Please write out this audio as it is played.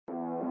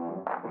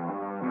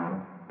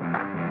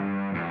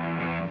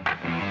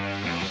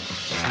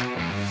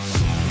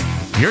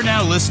You're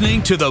now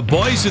listening to the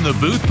Boys in the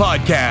Booth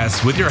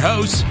podcast with your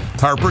hosts,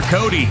 Harper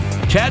Cody,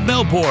 Chad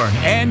Melbourne,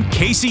 and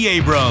Casey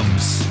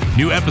Abrams.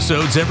 New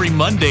episodes every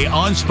Monday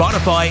on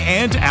Spotify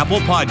and Apple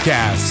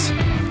Podcasts.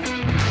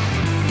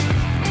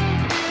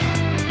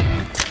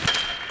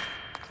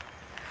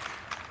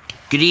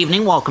 Good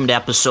evening. Welcome to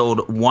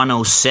episode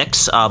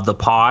 106 of the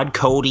pod.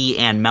 Cody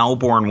and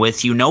Melbourne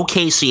with you. No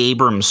Casey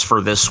Abrams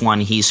for this one.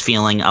 He's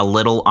feeling a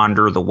little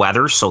under the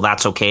weather, so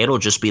that's okay. It'll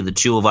just be the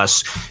two of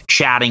us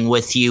chatting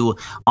with you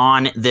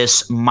on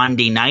this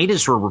Monday night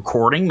as we're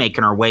recording,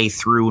 making our way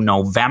through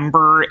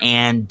November.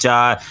 And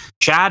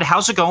Chad,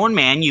 how's it going,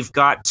 man? You've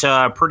got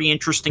a pretty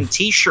interesting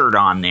t-shirt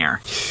on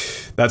there.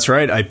 That's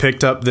right. I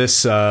picked up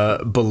this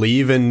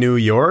Believe in New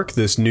York,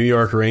 this New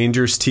York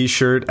Rangers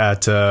t-shirt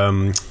at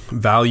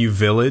Value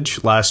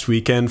Village last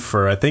weekend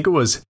for, I think it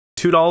was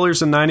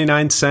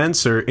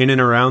 $2.99 or in and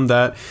around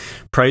that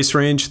price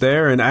range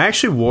there. And I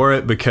actually wore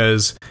it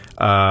because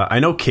I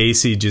know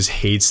Casey just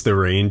hates the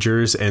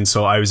Rangers. And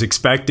so I was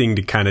expecting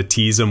to kind of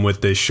tease him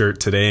with this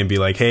shirt today and be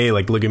like, hey,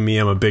 like, look at me,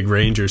 I'm a big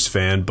Rangers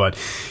fan. But,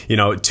 you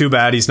know, too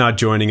bad he's not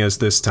joining us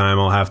this time.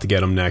 I'll have to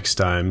get him next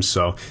time.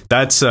 So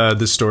that's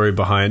the story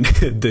behind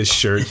this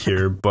shirt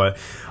here. But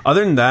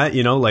other than that,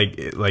 you know,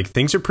 like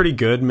things are pretty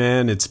good,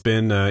 man. It's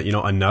been, you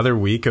know, another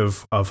week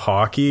of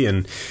hockey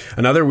and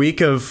another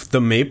week of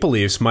the Maple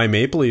Leafs. My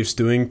Maple Leafs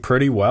doing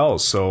pretty well.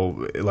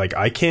 So, like,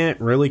 I can't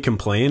really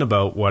complain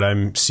about what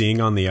I'm seeing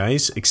on the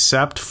ice,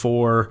 except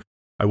for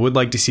I would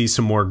like to see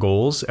some more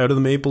goals out of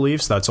the Maple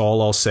Leafs. That's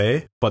all I'll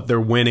say. But they're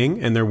winning,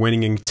 and they're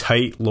winning in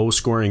tight,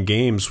 low-scoring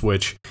games,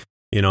 which,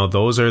 you know,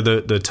 those are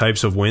the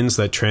types of wins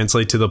that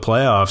translate to the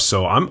playoffs.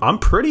 So I'm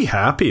pretty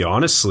happy,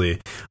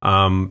 honestly.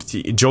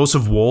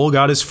 Joseph Woll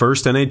got his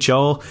first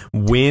NHL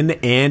win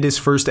and his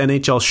first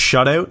NHL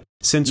shutout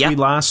since we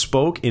last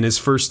spoke in his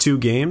first two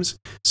games.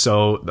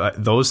 So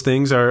those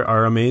things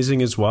are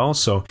amazing as well.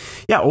 So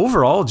yeah,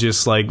 overall,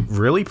 just like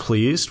really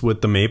pleased with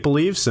the Maple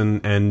Leafs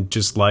and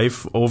just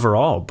life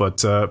overall.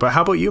 But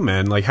how about you,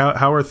 man? Like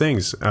how are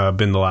things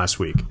been the last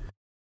week?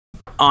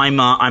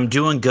 I'm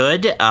doing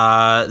good.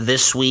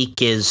 This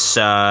week is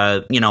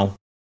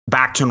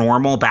back to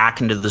normal,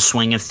 back into the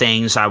swing of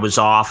things. I was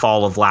off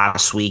all of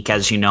last week,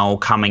 as you know,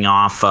 coming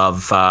off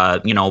of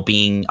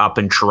being up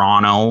in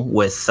Toronto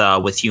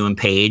with you and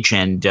Paige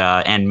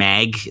and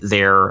Meg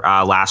there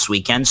last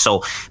weekend.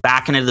 So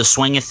back into the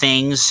swing of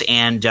things,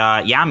 and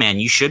yeah, man,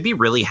 you should be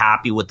really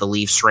happy with the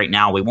Leafs right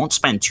now. We won't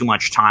spend too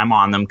much time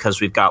on them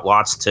because we've got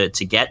lots to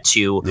get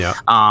to. Yeah.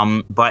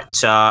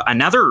 But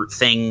another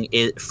thing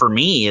for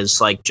me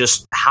is like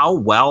just how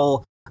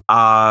well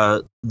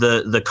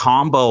the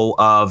combo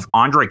of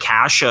Ondrej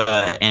Kase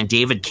and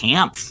David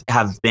Kampf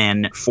have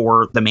been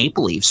for the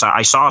Maple Leafs.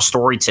 I saw a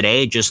story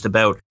today just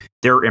about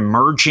their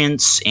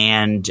emergence,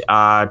 and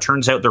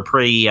turns out they're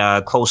pretty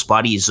close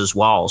buddies as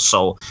well.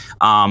 So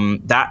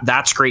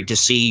that's great to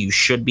see. You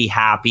should be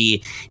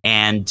happy.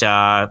 And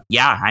yeah,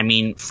 I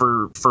mean,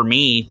 for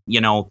me,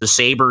 you know, the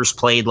Sabres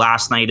played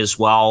last night as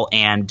well,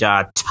 and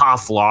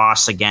tough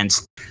loss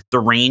against the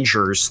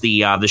Rangers.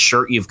 The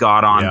shirt you've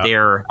got on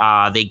there,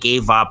 they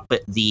gave up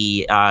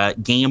the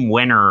game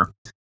winner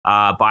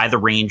by the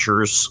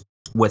Rangers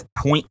with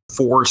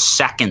 0.4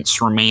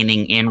 seconds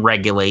remaining in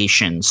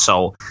regulation.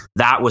 So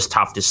that was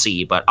tough to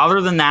see. But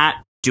other than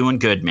that, doing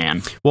good,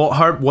 man. Well,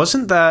 Hart,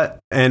 wasn't that,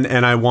 and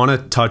I want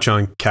to touch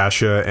on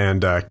Kase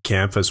and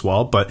Kampf as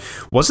well, but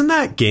wasn't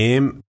that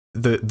game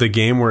the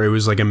game where it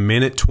was like a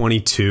minute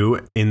 22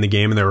 in the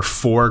game and there were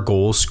 4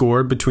 goals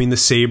scored between the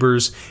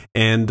Sabres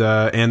and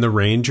the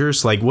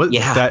Rangers? Like, what?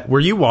 Yeah. That, were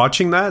you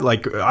watching that?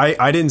 Like,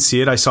 I didn't see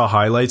it. I saw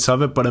highlights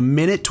of it, but a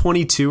minute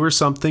 22 or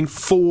something,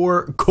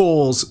 4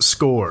 goals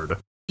scored.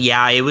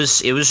 Yeah, it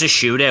was a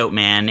shootout,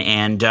 man,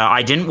 and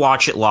I didn't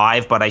watch it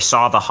live, but I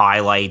saw the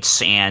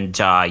highlights, and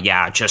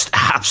yeah, just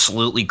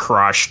absolutely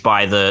crushed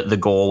by the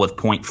goal with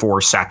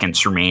 0.4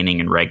 seconds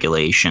remaining in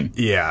regulation.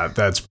 Yeah,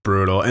 that's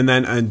brutal.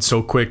 And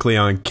so quickly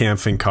on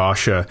Kampf and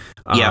Kase,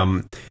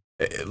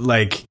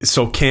 like,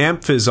 so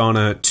Kampf is on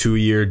a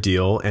 2-year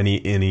deal, and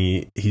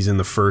he's in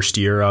the first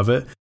year of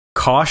it.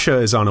 Kase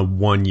is on a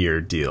 1-year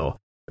deal.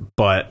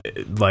 But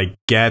like,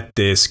 get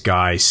this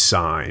guy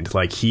signed.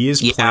 Like, he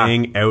is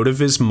playing out of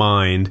his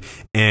mind,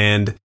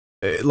 and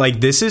like,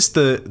 this is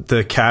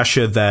the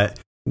Kase that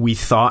we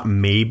thought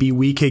maybe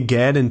we could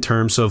get in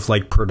terms of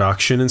like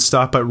production and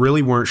stuff, but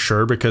really weren't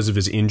sure because of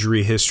his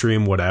injury history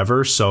and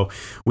whatever. So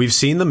we've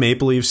seen the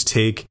Maple Leafs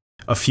take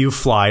a few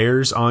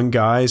flyers on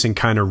guys and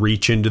kind of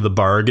reach into the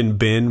bargain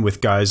bin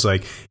with guys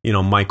like, you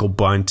know, Michael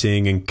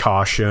Bunting and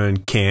Kase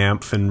and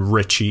Kampf and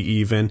Ritchie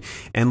even,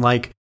 and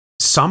like,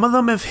 some of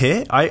them have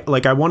hit. I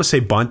want to say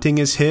Bunting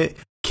has hit.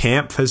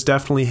 Kampf has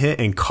definitely hit,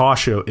 and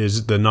Kase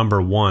is the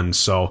number 1.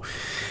 So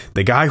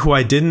the guy who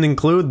I didn't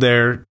include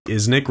there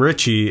is Nick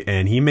Ritchie,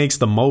 and he makes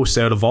the most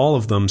out of all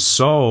of them.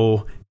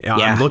 So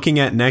I'm looking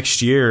at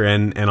next year,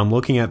 and I'm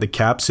looking at the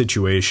cap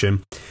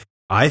situation.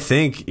 I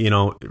think,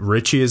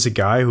 Richie is a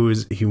guy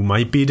who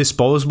might be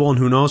disposable, and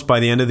who knows, by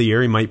the end of the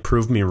year, he might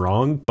prove me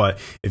wrong. But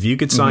if you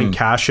could sign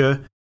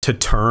Kasha to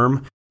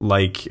term,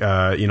 like,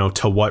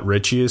 to what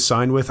Richie is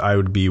signed with, I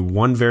would be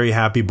one very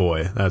happy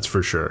boy. That's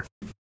for sure.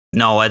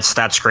 No,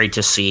 that's great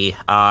to see.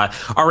 All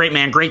right,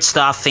 man, great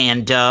stuff,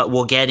 and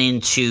we'll get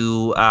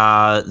into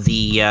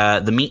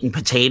the meat and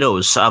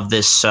potatoes of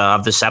this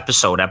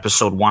episode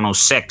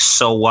 106.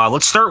 So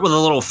let's start with a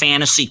little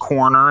fantasy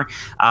corner.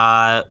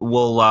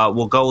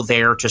 We'll go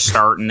there to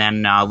start, and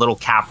then a little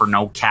cap or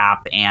no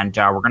cap, and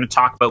we're going to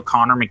talk about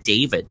Connor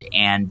McDavid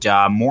and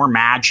more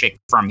magic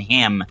from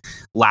him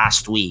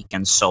last week,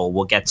 and so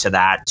we'll get to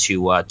that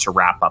to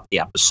wrap up the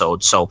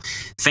episode. So,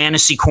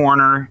 fantasy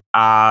corner.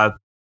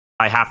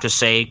 I have to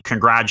say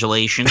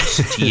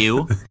congratulations to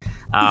you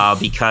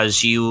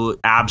because you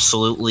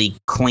absolutely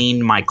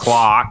cleaned my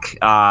clock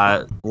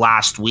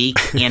last week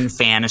in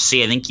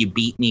fantasy. I think you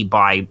beat me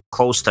by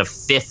close to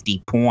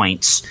 50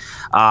 points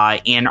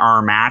in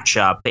our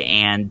matchup.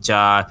 And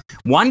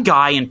one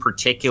guy in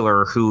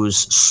particular who's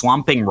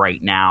slumping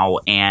right now,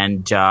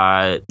 and,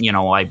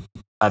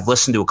 I've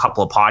listened to a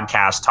couple of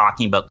podcasts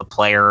talking about the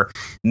player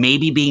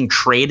maybe being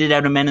traded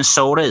out of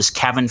Minnesota, is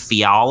Kevin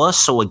Fiala.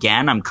 So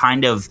again, I'm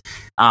kind of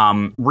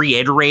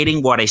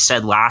reiterating what I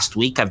said last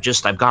week. I've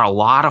got a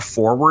lot of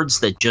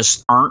forwards that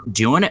just aren't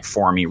doing it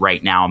for me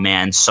right now,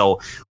 man. So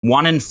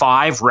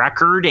 1-5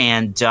 record,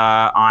 and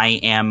I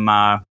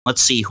am.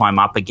 Let's see who I'm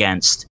up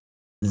against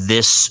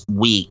this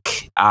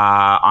week.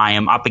 I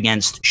am up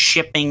against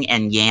Shipping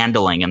and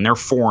Yandling, and they're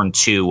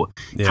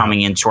 4-2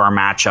 coming into our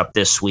matchup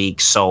this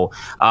week. So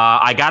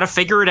I got to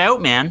figure it out,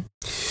 man.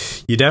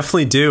 You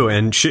definitely do.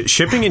 And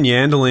Shipping and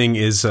Yandling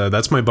is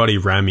that's my buddy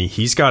Remy.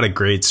 He's got a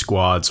great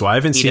squad. So I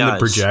haven't seen the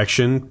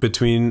projection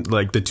between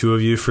like the two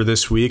of you for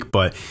this week,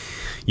 but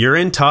you're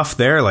in tough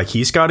there. Like,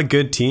 he's got a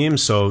good team,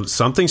 so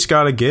something's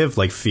got to give.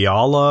 Like,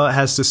 Fiala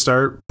has to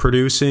start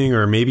producing,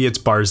 or maybe it's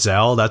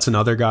Barzal. That's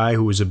another guy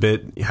who was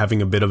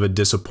having a bit of a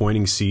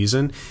disappointing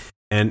season.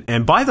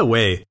 And by the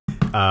way,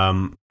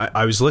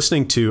 I was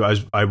listening to,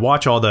 I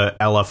watch all the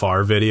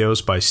LFR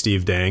videos by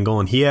Steve Dangle,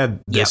 and he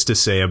had this to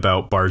say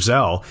about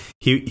Barzal.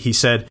 He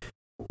said,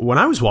 when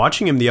I was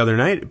watching him the other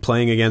night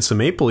playing against the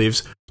Maple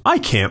Leafs, I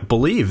can't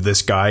believe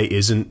this guy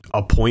isn't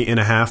 1.5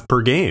 points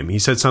per game. He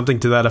said something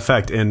to that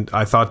effect. And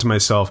I thought to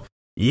myself,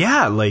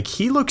 yeah, like,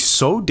 he looks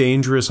so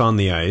dangerous on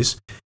the ice.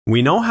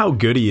 We know how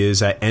good he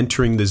is at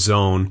entering the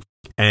zone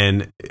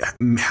and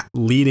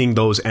leading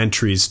those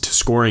entries to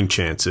scoring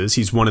chances.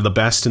 He's one of the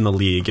best in the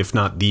league, if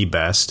not the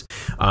best.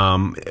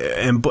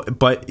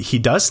 But he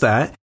does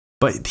that,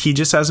 but he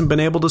just hasn't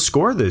been able to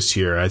score this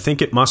year. I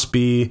think it must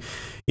be,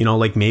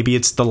 like, maybe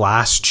it's the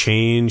last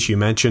change. You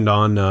mentioned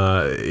on,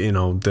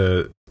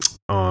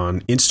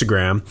 on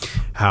Instagram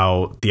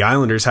how the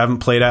Islanders haven't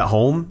played at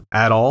home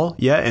at all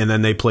yet, and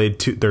then they played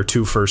their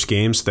two first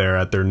games there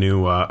at their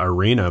new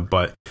arena.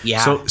 But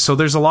so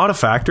there's a lot of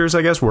factors,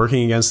 I guess,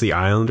 working against the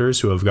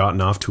Islanders, who have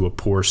gotten off to a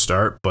poor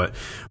start. But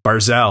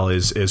Barzal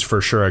is for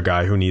sure a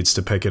guy who needs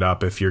to pick it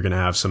up if you're going to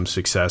have some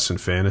success in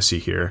fantasy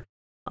here.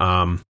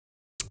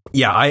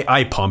 Yeah,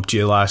 I pumped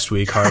you last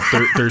week, Harp.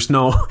 There's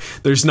no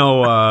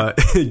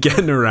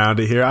getting around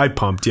it here. I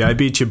pumped you. I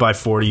beat you by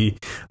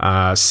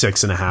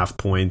 46.5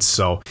 points.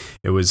 So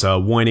it was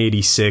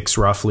 186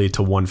 roughly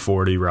to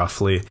 140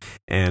 roughly,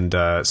 and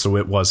so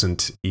it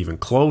wasn't even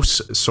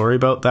close. Sorry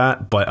about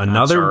that. But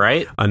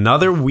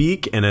another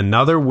week and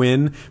another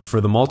win for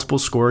the multiple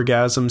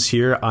scoregasms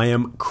here. I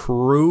am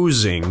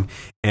cruising,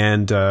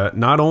 and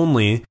not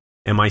only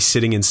am I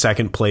sitting in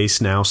second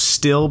place now,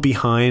 still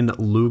behind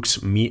Luke's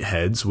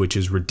Meatheads, which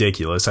is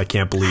ridiculous. I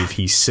can't believe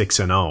he's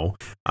 6-0.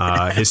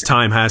 His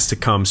time has to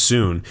come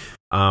soon.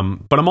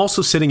 But I'm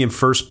also sitting in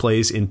first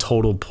place in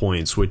total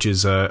points, which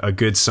is a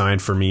good sign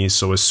for me.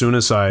 So as soon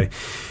as I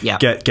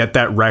get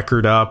that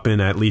record up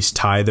and at least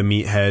tie the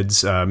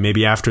Meatheads,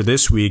 maybe after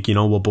this week,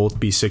 we'll both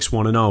be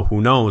 6-1-0.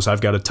 Who knows? I've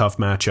got a tough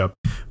matchup,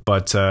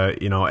 but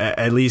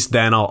at least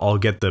then I'll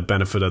get the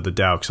benefit of the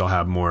doubt because I'll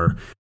have more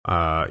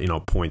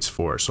points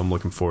for. So I'm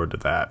looking forward to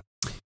that.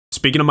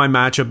 Speaking of my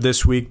matchup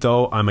this week,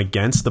 though, I'm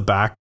against the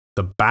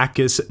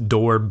Bacchus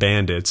Door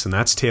Bandits, and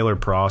that's Taylor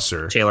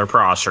Prosser.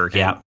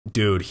 Yeah.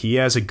 Dude, he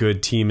has a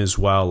good team as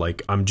well.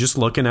 Like, I'm just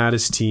looking at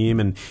his team,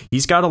 and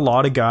he's got a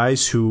lot of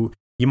guys who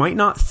you might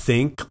not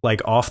think,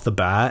 like, off the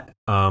bat,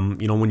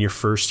 when you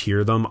first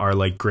hear them, are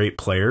like great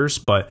players,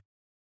 but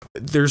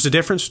there's a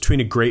difference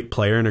between a great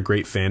player and a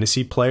great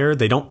fantasy player.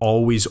 They don't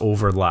always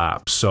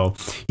overlap. So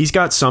he's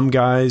got some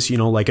guys,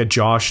 like a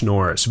Josh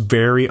Norris,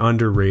 very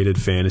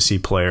underrated fantasy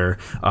player.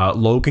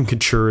 Logan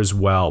Couture as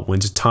well,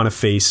 wins a ton of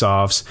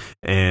faceoffs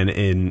and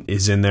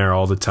is in there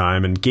all the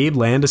time. And Gabe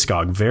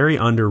Landeskog, very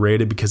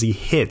underrated because he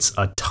hits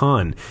a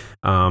ton.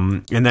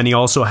 And then he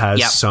also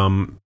has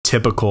some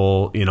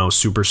typical,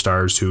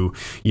 superstars who,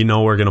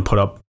 are going to put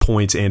up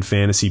points and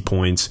fantasy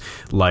points,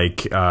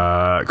 like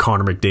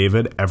Connor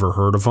McDavid. Ever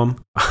heard of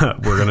him?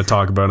 We're going to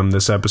talk about him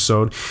this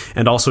episode.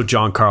 And also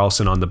John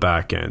Carlson on the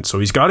back end. So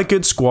he's got a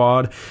good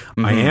squad.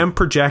 Mm-hmm. I am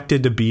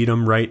projected to beat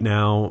him right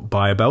now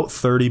by about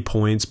 30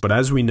 points. But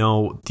as we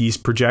know, these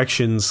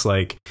projections,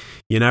 like,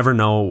 you never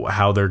know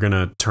how they're going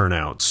to turn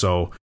out.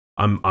 So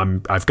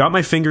I've got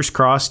my fingers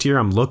crossed here.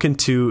 I'm looking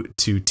to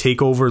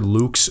take over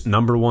Luke's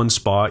number one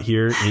spot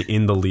here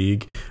in the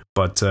league.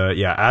 But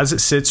as it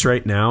sits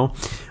right now,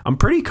 I'm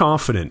pretty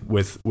confident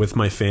with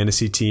my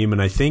fantasy team,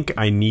 and I think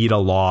I need a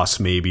loss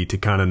maybe to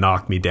kind of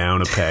knock me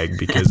down a peg,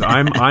 because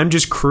I'm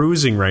just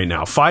cruising right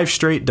now. 5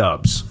 straight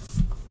dubs.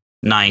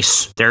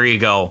 Nice. There you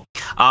go.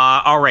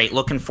 All right.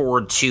 Looking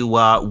forward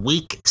to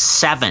week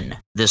 7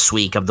 this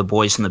week of the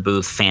Boys in the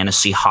Booth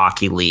Fantasy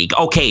Hockey League.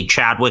 Okay,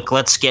 Chadwick,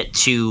 let's get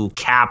to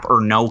cap or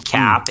no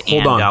cap.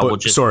 Hold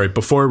on. Sorry,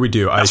 before we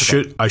do, I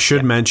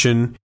should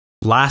mention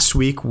last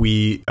week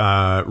we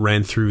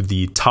ran through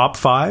the top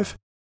 5.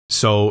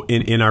 So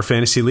in our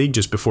fantasy league,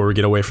 just before we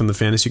get away from the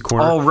fantasy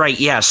corner. Oh, right.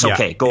 Yes.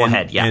 Okay. Go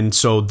ahead. Yeah. And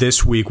so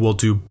this week we'll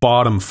do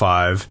bottom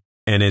 5.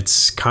 And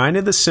it's kind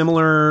of the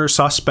similar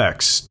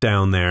suspects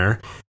down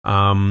there.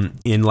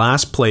 In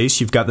last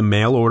place, you've got the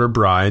Mail Order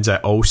Brides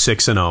at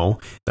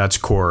 0-6-0. That's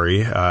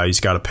Corey.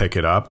 He's got to pick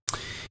it up.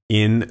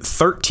 In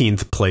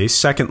 13th place,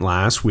 second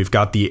last, we've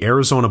got the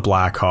Arizona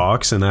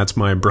Blackhawks, and that's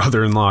my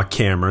brother-in-law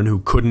Cameron, who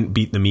couldn't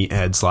beat the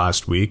Meatheads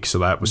last week, so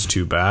that was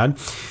too bad.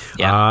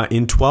 Yeah.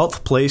 In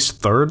 12th place,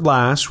 third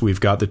last, we've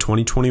got the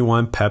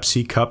 2021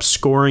 Pepsi Cup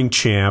scoring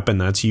champ,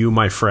 and that's you,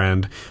 my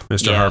friend,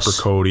 Mr. Harper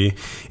Cody.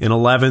 In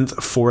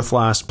 11th, fourth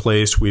last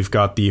place, we've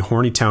got the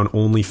Hornytown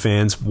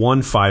OnlyFans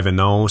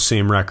 1-5-0,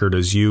 same record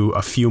as you,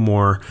 a few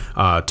more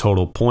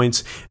total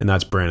points, and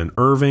that's Brandon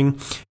Irving.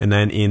 And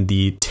then in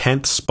the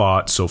 10th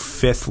spot, so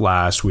fifth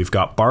last, we've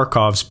got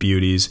Barkov's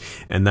Beauties,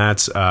 and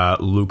that's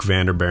Luke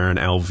Vanderbeeren,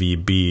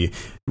 LVB,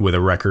 with a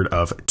record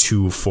of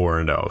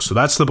 2-4-0. So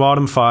that's the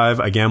bottom 5.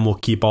 Again, we'll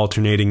keep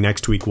alternating.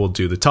 Next week we'll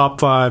do the top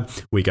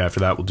 5. Week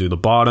after that we'll do the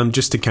bottom,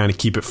 just to kind of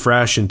keep it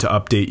fresh and to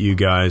update you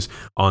guys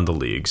on the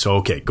league. So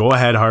okay, go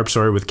ahead, Harp.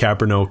 Sorry, with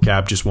cap or no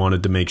cap, just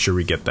wanted to make sure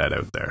we get that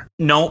out there.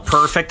 No,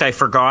 perfect. I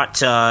forgot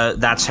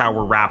that's how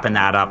we're wrapping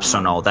that up.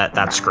 So no,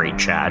 that's great,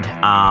 Chad.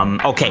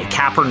 Okay,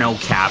 cap or no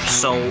cap.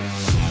 So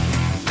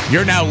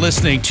you're now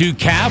listening to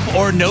Cap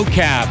or No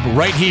Cap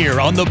right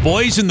here on the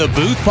Boys in the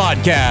Booth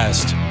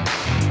podcast.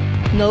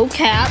 No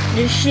cap,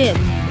 this shit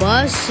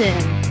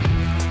bussin'.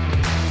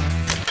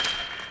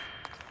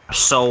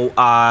 So,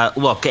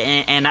 look,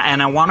 and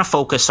I want to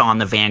focus on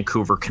the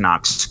Vancouver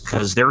Canucks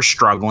because they're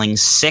struggling.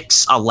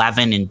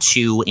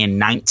 6-11-2 in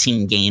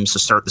 19 games to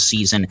start the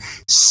season,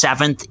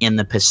 7th in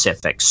the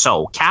Pacific.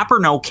 So, cap or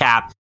no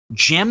cap,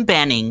 Jim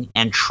Benning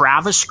and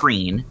Travis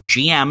Green,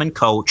 GM and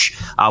coach,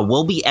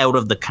 will be out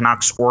of the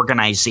Canucks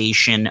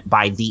organization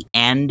by the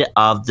end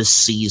of the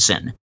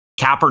season.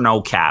 Cap or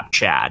no cap,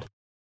 Chad?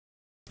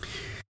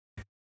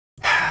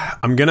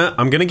 I'm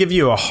gonna give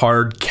you a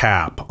hard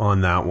cap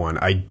on that one.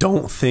 I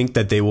don't think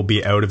that they will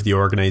be out of the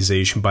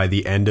organization by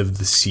the end of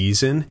the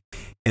season,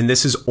 and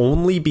this is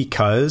only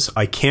because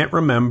I can't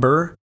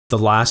remember the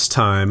last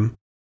time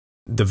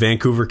the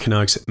Vancouver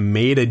Canucks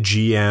made a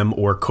GM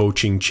or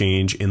coaching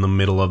change in the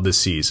middle of the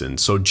season.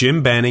 So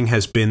Jim Benning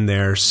has been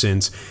there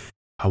since,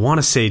 I want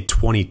to say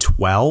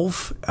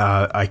 2012.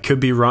 I could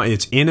be wrong.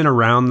 It's in and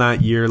around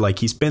that year. Like,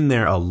 he's been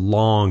there a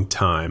long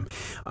time.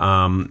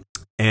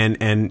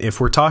 And if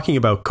we're talking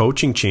about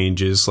coaching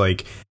changes,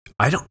 like,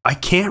 I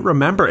can't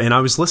remember. And I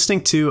was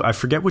listening to, I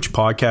forget which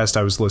podcast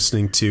I was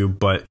listening to,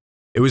 but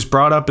it was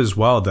brought up as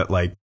well that,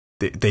 like,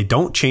 they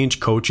don't change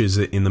coaches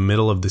in the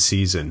middle of the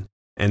season.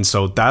 And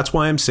so that's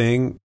why I'm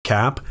saying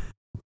cap.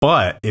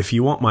 But if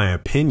you want my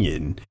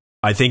opinion,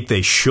 I think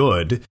they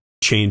should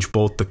change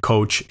both the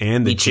coach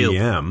and the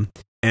GM.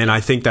 And I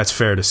think that's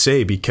fair to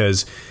say,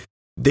 because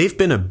they've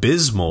been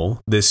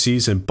abysmal this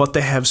season, but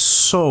they have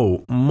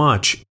so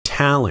much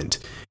talent.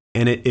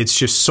 And it's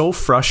just so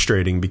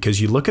frustrating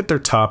because you look at their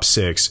top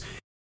 6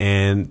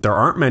 and there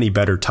aren't many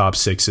better top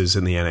 6s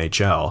in the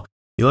NHL.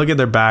 You look at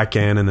their back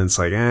end and it's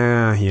like,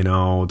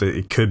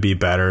 it could be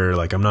better.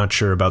 Like, I'm not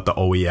sure about the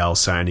OEL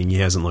signing. He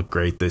hasn't looked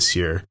great this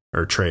year,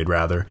 or trade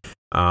rather.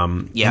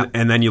 And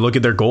then you look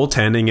at their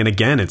goaltending, and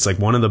again, it's like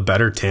one of the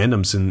better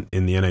tandems in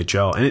the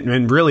NHL.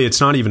 And really,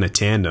 it's not even a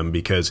tandem,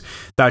 because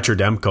Thatcher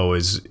Demko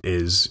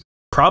is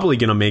probably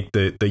going to make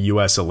the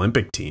U.S.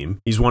 Olympic team.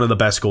 He's one of the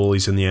best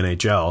goalies in the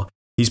NHL.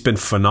 He's been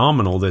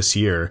phenomenal this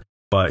year,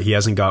 but he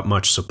hasn't got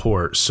much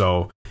support.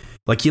 So,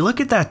 like, you look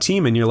at that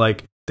team and you're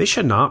like, they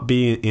should not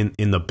be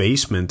in the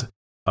basement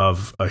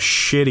of a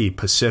shitty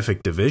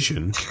Pacific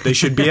division. They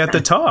should be at the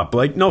top.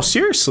 Like, no,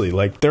 seriously,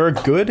 like, they're a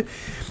good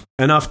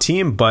enough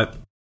team, but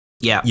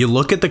yeah, you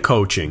look at the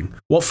coaching.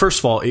 Well, first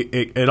of all,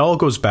 it all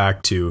goes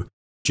back to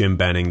Jim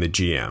Benning, the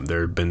GM.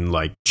 There have been,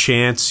 like,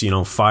 chants,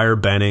 fire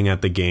Benning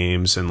at the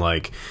games, and,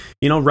 like,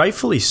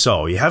 rightfully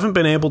so. You haven't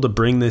been able to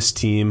bring this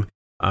team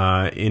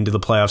into the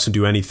playoffs and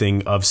do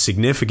anything of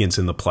significance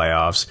in the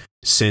playoffs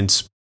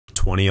since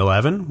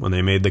 2011 when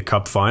they made the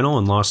Cup final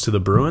and lost to the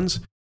Bruins.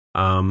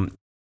 And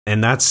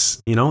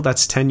that's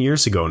 10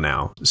 years ago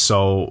now.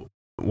 So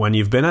when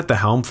you've been at the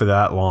helm for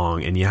that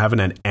long and you haven't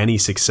had any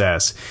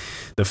success,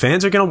 the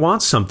fans are going to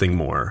want something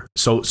more.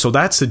 So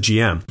that's the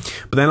GM.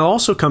 But then it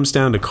also comes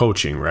down to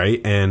coaching, right?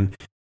 And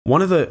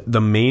one of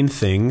the main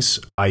things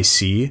I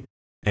see,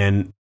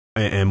 and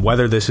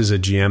whether this is a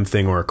GM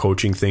thing or a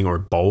coaching thing or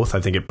both, I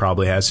think it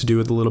probably has to do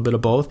with a little bit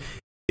of both,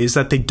 is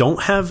that they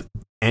don't have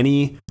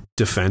any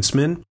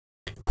defensemen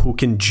who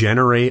can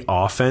generate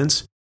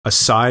offense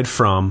aside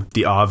from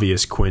the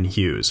obvious Quinn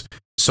Hughes.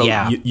 So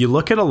you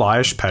look at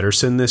Elias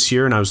Pettersson this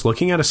year, and I was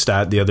looking at a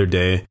stat the other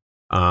day.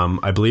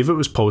 I believe it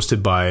was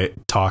posted by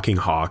Talking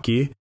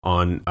Hockey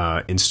on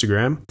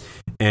Instagram.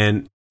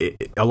 And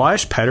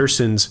Elias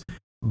Pettersson's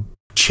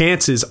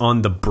chances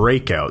on the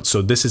breakout,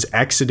 so this is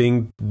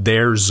exiting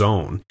their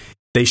zone,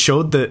 they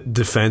showed the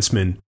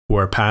defensemen who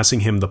are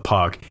passing him the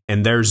puck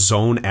and their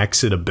zone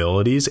exit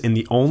abilities, and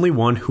the only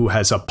one who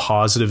has a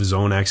positive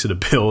zone exit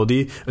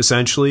ability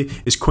essentially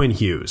is Quinn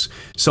Hughes.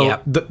 So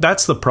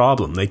that's the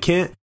problem. They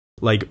can't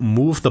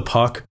move the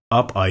puck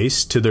up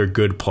ice to their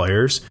good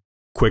players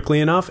quickly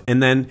enough,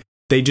 and then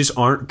they just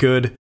aren't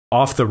good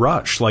off the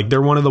rush.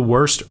 They're one of the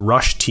worst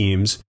rush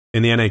teams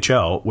in the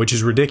NHL, which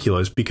is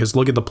ridiculous because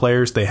look at the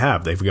players they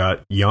have. They've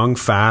got young,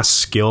 fast,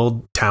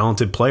 skilled,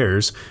 talented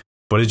players,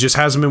 but it just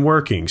hasn't been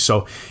working.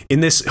 So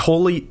in this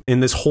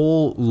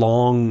whole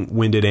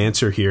long-winded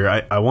answer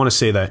here, I want to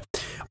say that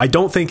I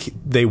don't think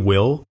they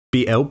will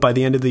be out by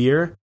the end of the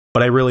year,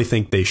 but I really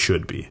think they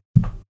should be.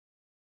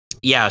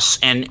 Yes,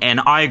 and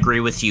I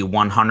agree with you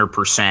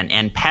 100%.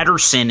 And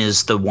Pettersson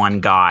is the one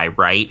guy,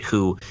 right,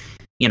 who,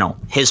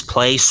 his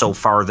play so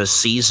far this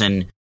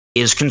season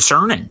is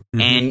concerning.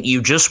 Mm-hmm. And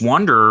you just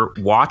wonder,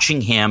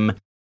 watching him,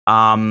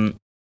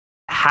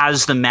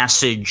 has the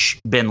message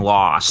been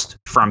lost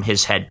from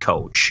his head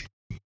coach?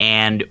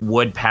 And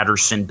would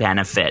Pettersson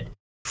benefit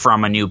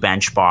from a new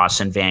bench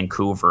boss in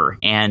Vancouver?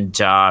 And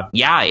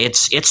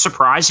it's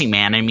surprising,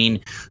 man. I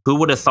mean, who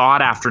would have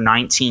thought after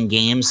 19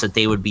 games that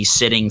they would be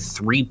sitting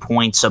 3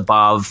 points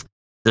above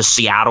the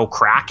Seattle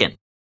Kraken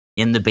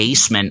in the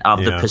basement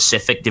of the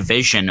Pacific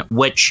Division,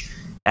 which,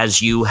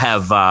 as you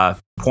have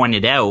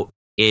pointed out,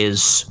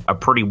 is a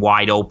pretty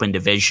wide open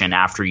division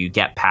after you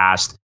get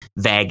past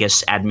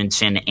Vegas,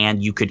 Edmonton,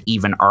 and you could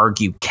even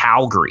argue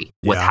Calgary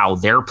with how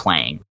they're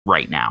playing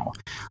right now.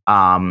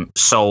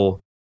 So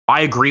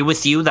I agree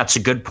with you. That's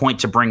a good point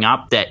to bring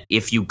up, that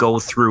if you go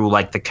through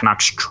the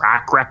Canucks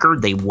track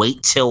record, they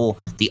wait till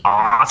the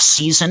off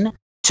season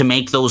to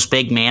make those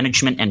big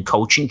management and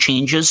coaching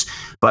changes.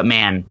 But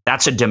man,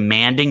 that's a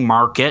demanding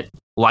market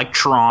like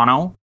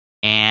Toronto.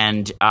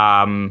 And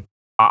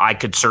I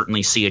could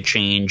certainly see a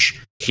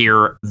change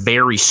here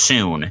very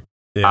soon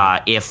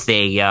if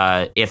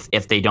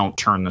they don't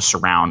turn this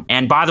around.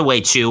 And by the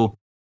way, too,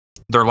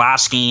 their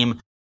last game,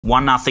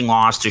 1-0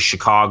 loss to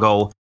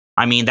Chicago.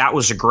 I mean, that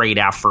was a great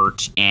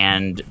effort,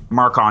 and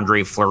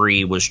Marc-Andre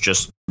Fleury was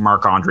just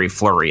Marc-Andre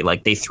Fleury.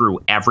 They threw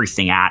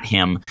everything at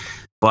him,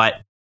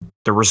 but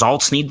the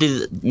results need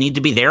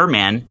to be there,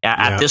 man.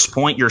 At this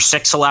point, you're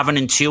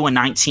 6-11-2 in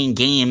 19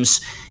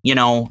 games.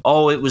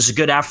 It was a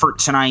good effort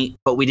tonight,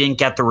 but we didn't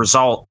get the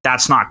result.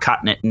 That's not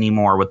cutting it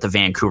anymore with the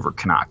Vancouver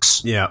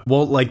Canucks. Yeah,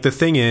 well, the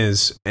thing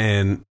is,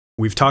 and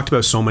we've talked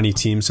about so many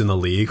teams in the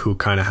league who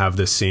kind of have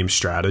this same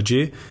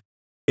strategy.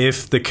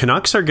 If the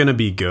Canucks are going to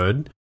be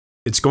good,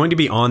 it's going to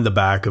be on the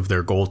back of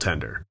their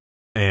goaltender.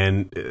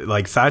 And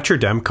Thatcher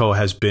Demko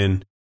has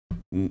been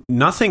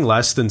nothing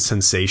less than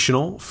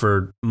sensational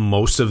for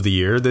most of the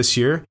year this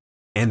year,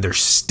 and they're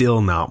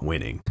still not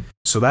winning.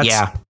 So that's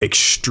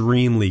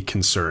extremely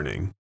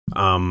concerning.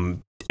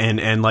 And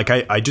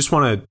I just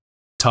want to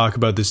talk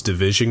about this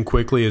division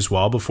quickly as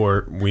well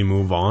before we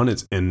move on.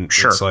 It's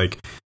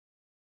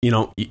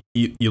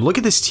you look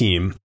at this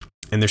team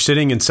and they're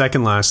sitting in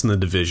second last in the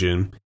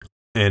division,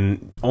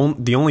 and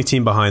the only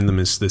team behind them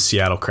is the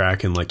Seattle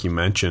Kraken, like you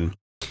mentioned.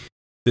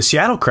 The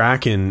Seattle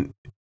Kraken,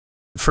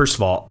 first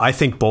of all, I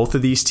think both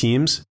of these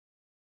teams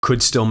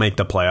could still make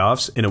the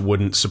playoffs, and it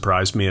wouldn't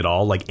surprise me at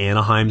all.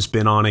 Anaheim's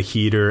been on a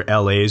heater,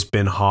 LA's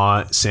been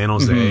hot, San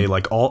Jose,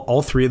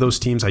 all three of those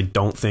teams I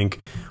don't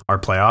think are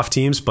playoff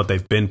teams, but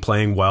they've been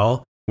playing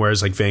well.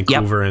 Whereas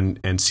Vancouver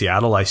and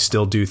Seattle, I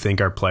still do think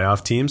are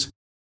playoff teams.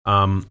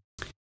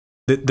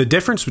 The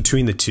difference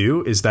between the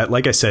two is that,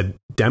 like I said,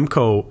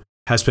 Demko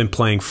has been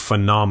playing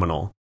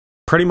phenomenal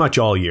pretty much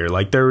all year.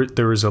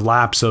 There was a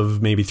lapse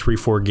of maybe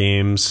 3-4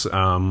 games,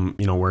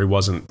 where he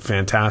wasn't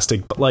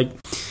fantastic, but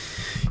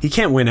he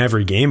can't win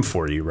every game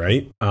for you,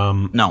 right?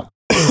 No.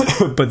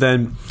 But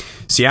then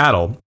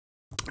Seattle,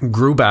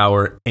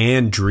 Grubauer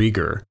and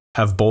Drieger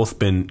have both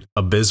been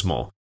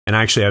abysmal. And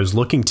actually, I was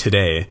looking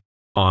today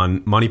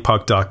on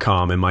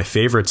moneypuck.com, and my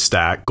favorite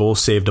stat,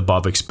 goals saved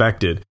above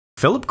expected,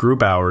 Philip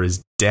Grubauer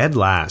is dead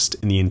last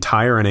in the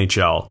entire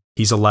NHL.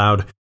 He's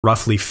allowed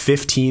roughly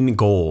 15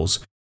 goals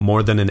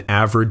more than an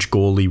average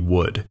goalie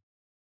would.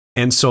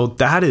 And so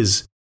that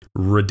is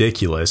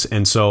ridiculous.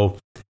 And so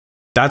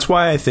that's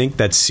why I think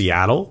that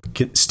Seattle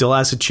still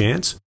has a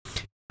chance.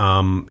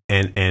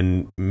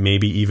 and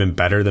maybe even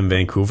better than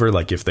Vancouver,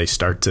 like if they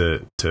start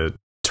to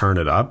turn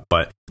it up.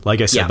 But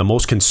like I said, the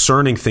most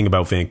concerning thing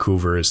about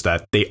Vancouver is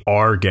that they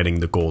are getting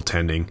the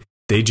goaltending.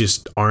 They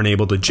just aren't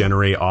able to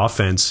generate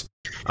offense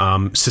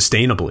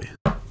sustainably.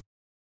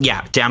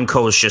 Yeah,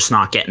 Demko's just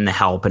not getting the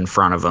help in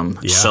front of him.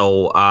 Yeah.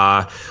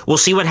 So we'll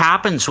see what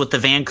happens with the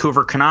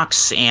Vancouver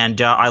Canucks.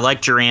 And I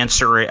liked your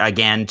answer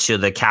again to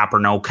the cap or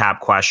no cap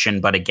question.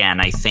 But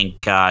again, I think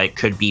it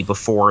could be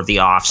before the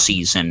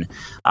offseason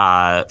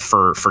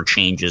for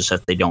changes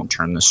if they don't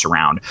turn this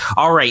around.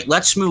 All right,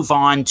 let's move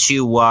on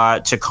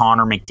to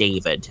Connor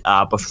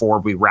McDavid before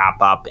we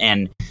wrap up.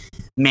 And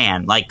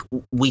man, like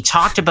we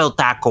talked about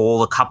that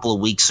goal a couple of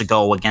weeks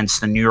ago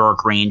against the New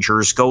York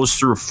Rangers, goes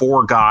through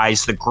four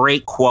guys, the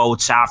great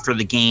quotes after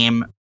the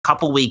game. A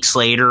couple weeks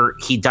later,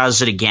 he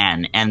does it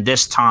again. And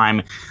this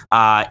time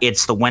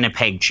it's the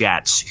Winnipeg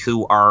Jets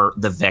who are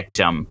the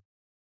victim.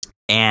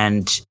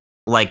 And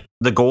like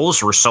the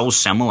goals were so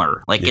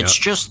similar. Like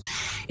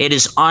it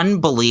is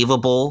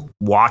unbelievable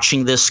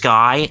watching this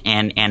guy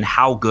and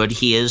how good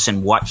he is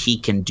and what he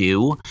can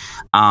do.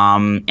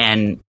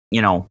 And,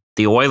 you know,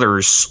 the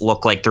Oilers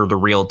look like they're the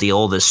real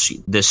deal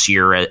this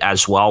year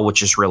as well,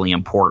 which is really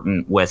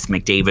important with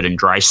McDavid and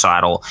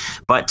Draisaitl.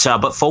 But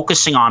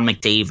focusing on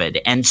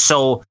McDavid, and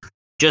so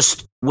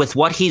just with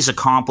what he's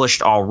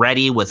accomplished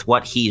already, with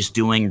what he's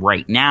doing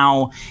right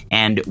now,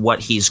 and what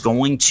he's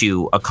going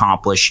to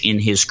accomplish in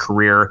his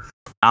career,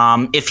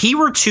 if he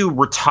were to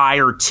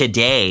retire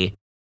today,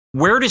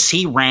 where does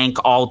he rank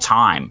all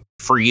time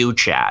for you,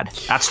 Chad?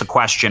 That's the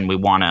question we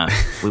want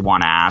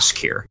to ask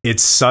here.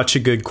 It's such a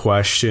good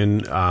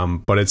question,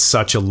 but it's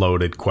such a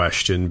loaded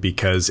question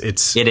because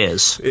it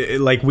is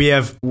like we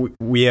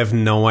have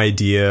no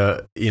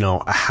idea, you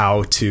know,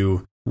 how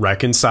to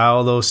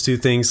reconcile those two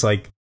things.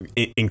 Like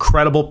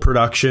incredible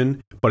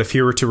production, but if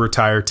he were to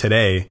retire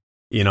today,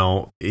 you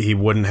know, he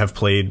wouldn't have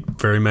played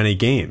very many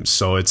games.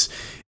 So it's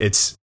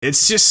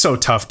just so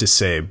tough to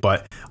say.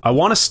 But I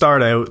want to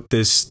start out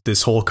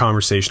this whole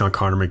conversation on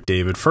Connor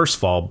McDavid, first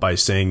of all, by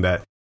saying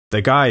that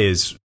the guy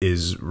is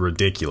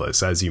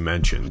ridiculous, as you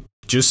mentioned.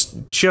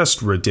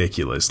 Just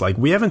ridiculous. Like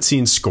we haven't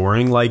seen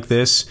scoring like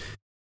this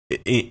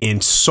in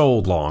so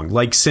long,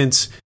 like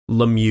since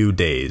Lemieux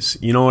days.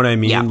 You know what I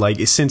mean? Yeah. Like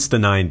since the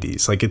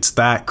 90s. Like it's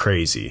that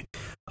crazy.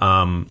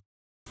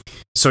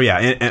 So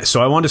yeah, and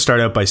so I want to start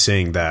out by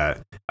saying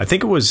that I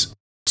think it was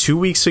 2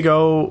 weeks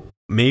ago,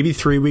 maybe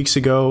 3 weeks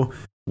ago,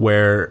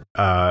 where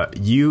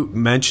you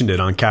mentioned it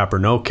on Cap or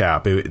No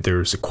Cap. There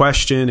was a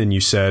question, and you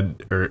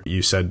said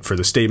for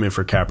the statement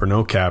for Cap or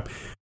No Cap,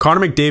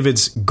 Connor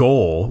McDavid's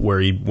goal, where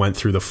he went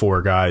through the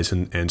four guys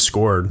and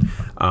scored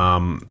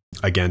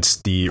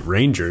against the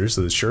Rangers,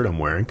 the shirt I'm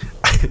wearing,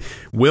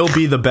 will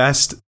be the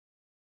best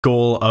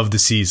goal of the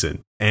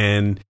season.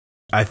 And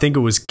I think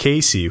it was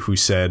Casey who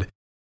said,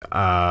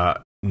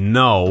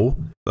 no,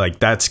 like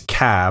that's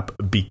cap,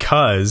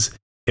 because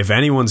if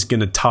anyone's going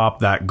to top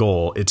that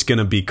goal, it's going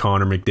to be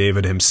Connor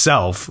McDavid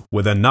himself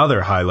with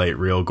another highlight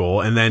reel goal.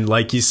 And then,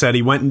 like you said,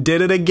 he went and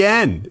did it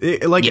again.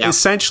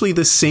 Essentially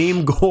the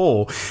same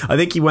goal. I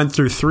think he went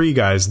through three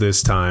guys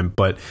this time,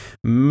 but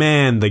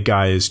man, the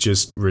guy is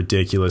just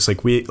ridiculous.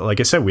 Like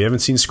I said, we haven't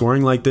seen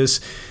scoring like this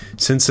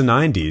since the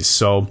 90s.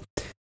 So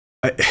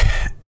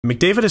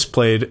McDavid has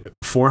played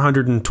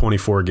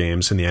 424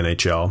 games in the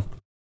NHL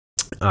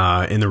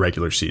in the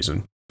regular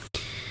season.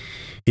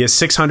 He has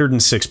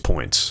 606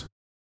 points.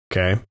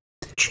 Okay.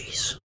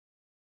 Jeez.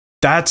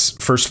 That's,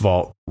 first of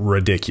all,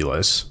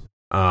 ridiculous.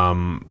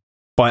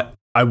 But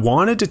I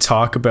wanted to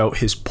talk about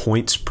his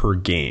points per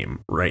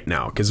game right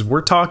now, because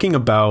we're talking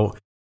about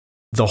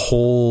the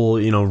whole,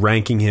 you know,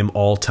 ranking him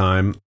all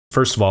time.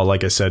 First of all,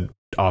 like I said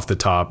off the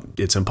top,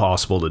 it's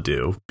impossible to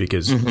do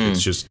because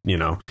it's just, you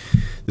know,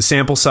 the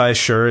sample size.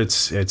 Sure,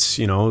 it's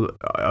you know,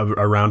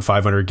 around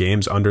 500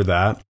 games, under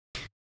that.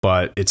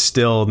 But it's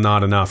still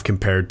not enough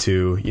compared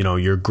to, you know,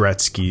 your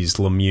Gretzky's,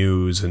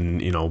 Lemieux,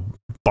 and, you know,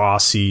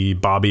 Bossy,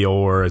 Bobby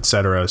Orr,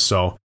 etc.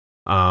 So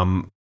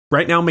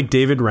right now,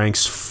 McDavid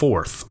ranks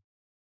 4th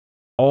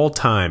all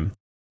time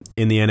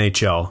in the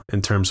NHL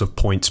in terms of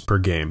points per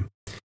game.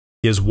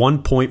 He has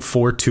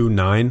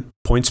 1.429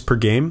 points per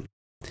game.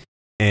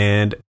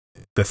 And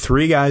the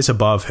three guys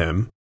above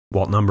him,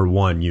 well, number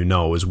one, you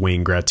know, is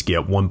Wayne Gretzky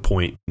at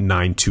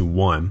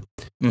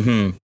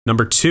 1.921.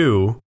 Number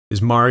two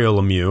is Mario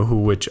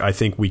Lemieux, which I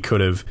think we could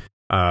have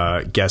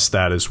guessed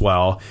that as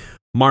well.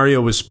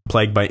 Mario was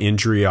plagued by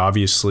injury,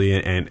 obviously,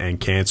 and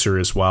cancer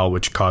as well,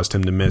 which caused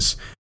him to miss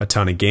a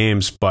ton of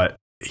games. But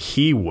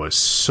he was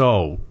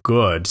so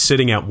good,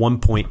 sitting at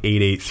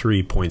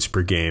 1.883 points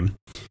per game.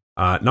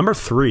 Number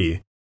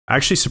three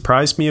actually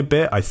surprised me a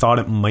bit. I thought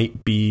it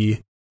might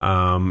be,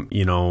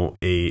 you know,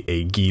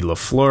 a Guy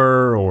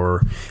Lafleur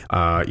or,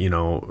 you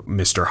know,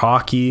 Mr.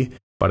 Hockey.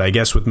 But I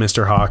guess with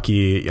Mr.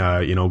 Hockey,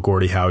 you know,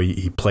 Gordie Howe,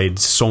 he played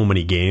so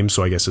many games,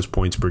 so I guess his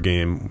points per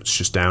game was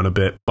just down a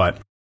bit. But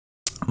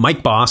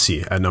Mike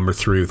Bossy at number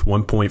 3 with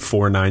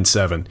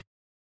 1.497.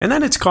 And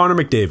then it's Connor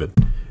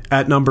McDavid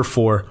at number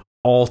 4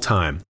 all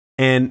time.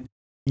 And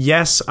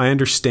yes, I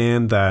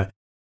understand that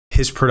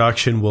his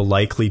production will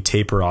likely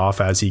taper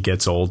off as he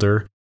gets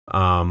older.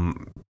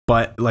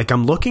 But like,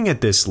 I'm looking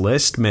at this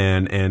list,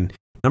 man, and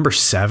number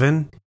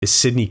 7 is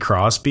Sidney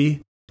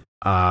Crosby,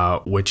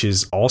 which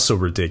is also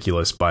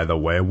ridiculous, by the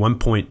way,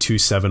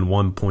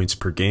 1.271 points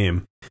per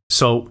game.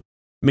 So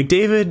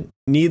McDavid,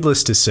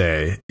 needless to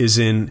say, is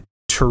in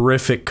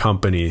terrific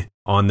company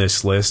on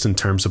this list in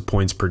terms of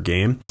points per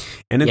game.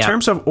 And in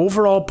terms of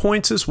overall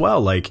points as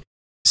well, like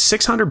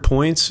 600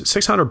 points,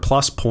 600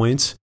 plus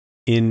points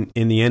in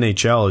the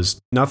NHL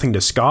is nothing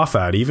to scoff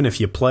at, even if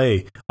you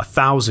play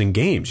 1,000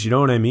 games. You know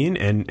what I mean?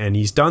 And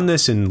he's done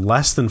this in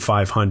less than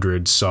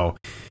 500. So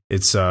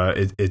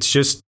it's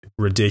just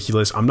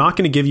ridiculous. I'm not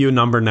going to give you a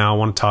number now. I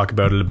want to talk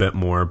about it a bit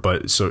more.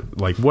 But so,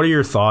 like, what are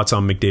your thoughts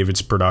on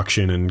McDavid's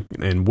production,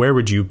 and where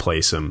would you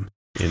place him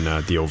in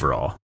the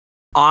overall?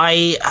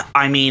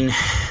 I mean,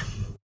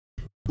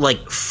 like,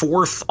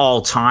 4th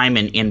all time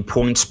in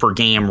points per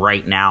game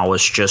right now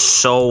is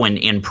just so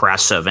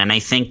impressive. And I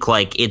think,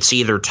 like, it's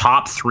either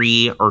top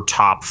 3 or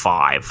top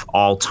 5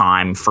 all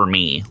time for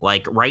me.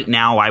 Like, right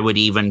now, I would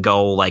even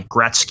go like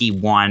Gretzky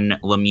 1,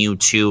 Lemieux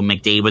 2,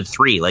 McDavid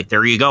 3. Like,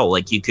 there you go.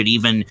 Like, you could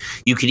even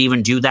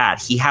do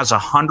that. He has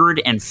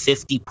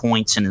 150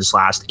 points in his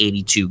last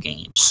 82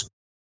 games.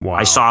 Wow.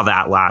 I saw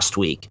that last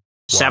week.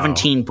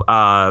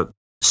 Wow.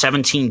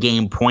 17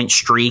 game point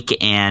streak,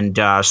 and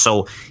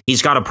so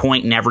he's got a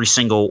point in every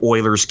single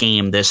Oilers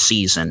game this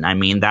season. I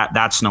mean,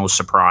 that's no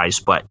surprise,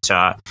 but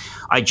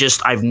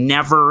I've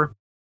never,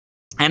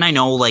 and I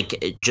know,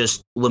 like,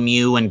 just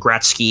Lemieux and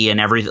Gretzky and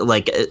everything,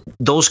 like,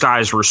 those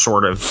guys were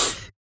sort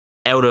of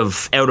out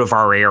of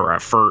our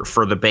era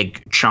for the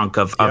big chunk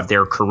of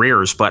their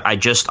careers, but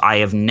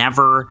I've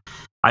never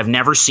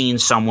seen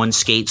someone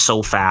skate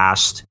so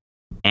fast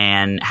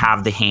and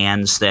have the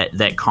hands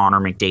that Connor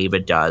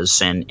McDavid does,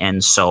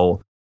 and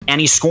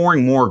he's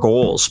scoring more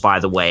goals, by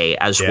the way,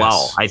 as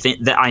well. I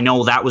think that, I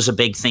know that was a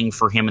big thing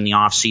for him in the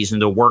offseason,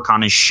 to work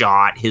on his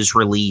shot, his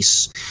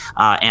release,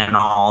 and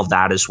all of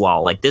that as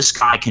well. Like, this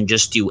guy can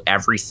just do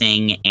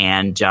everything,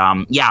 and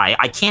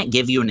I can't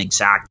give you an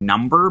exact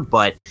number,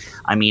 but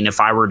I mean, if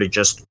I were to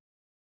just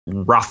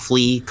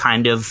roughly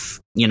kind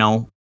of,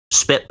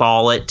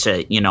 spitball it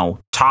to,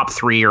 top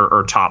 3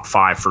 or top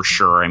 5 for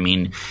sure. I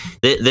mean,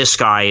 this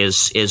guy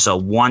is a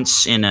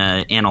once in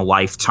a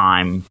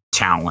lifetime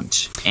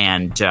talent,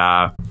 and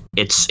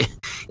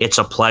it's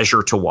a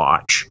pleasure to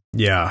watch.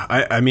 Yeah,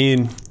 I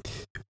mean,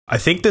 I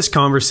think this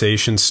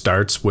conversation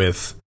starts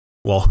with,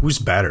 well, who's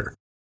better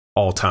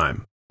all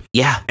time?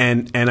 Yeah,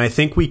 and I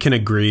think we can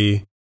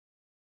agree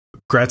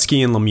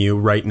Gretzky and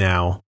Lemieux right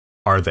now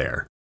are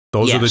there.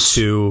 Those are the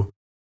two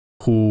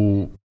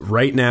who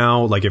right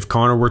now, like, if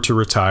Connor were to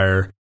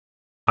retire,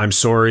 I'm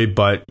sorry,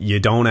 but you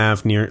don't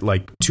have near,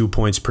 like, 2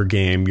 points per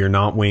game. You're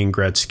not Wayne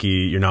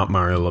Gretzky. You're not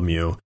Mario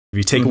Lemieux. If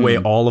you take away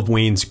all of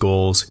Wayne's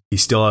goals, he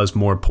still has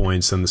more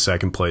points than the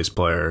second place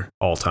player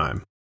all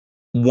time.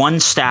 One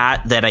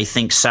stat that I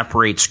think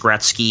separates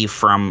Gretzky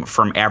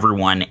from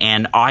everyone,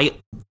 and I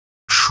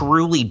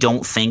truly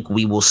don't think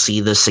we will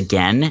see this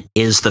again,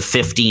 is the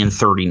 50 and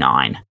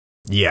 39.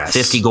 Yes.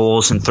 50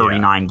 goals in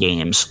 39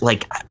 games.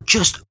 Like,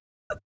 just...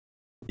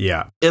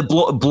 yeah, it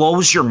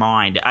blows your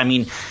mind. I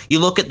mean, you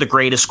look at the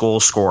greatest goal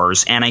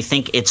scorers, and I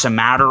think it's a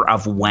matter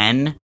of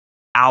when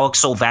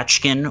Alex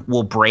Ovechkin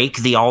will break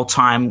the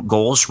all-time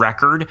goals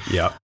record.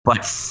 Yeah.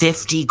 But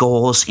 50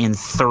 goals in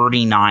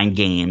 39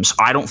 games,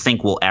 I don't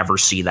think we'll ever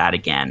see that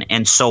again.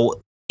 And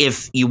so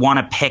if you want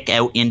to pick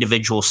out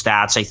individual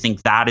stats, I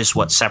think that is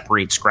what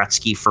separates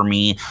Gretzky for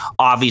me.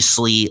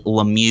 Obviously,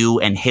 Lemieux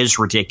and his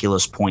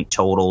ridiculous point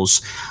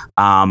totals.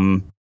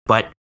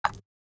 But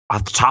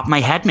off the top of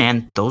my head,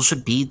 man, those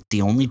would be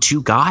the only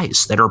two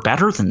guys that are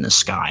better than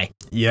this guy.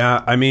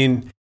 Yeah, I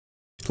mean,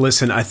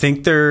 listen, I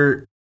think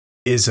there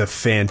is a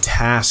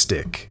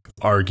fantastic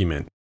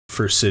argument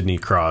for Sidney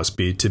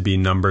Crosby to be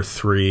number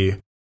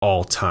 3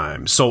 all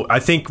time. So I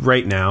think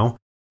right now,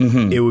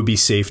 it would be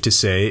safe to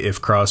say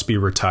if Crosby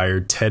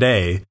retired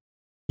today,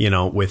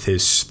 with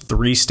his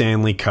 3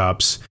 Stanley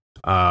Cups,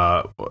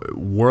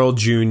 World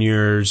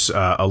Juniors,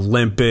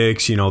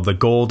 Olympics, the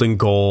golden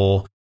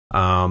goal,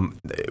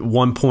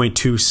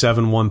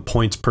 1.271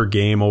 points per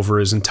game over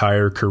his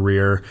entire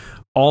career,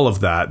 all of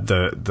that,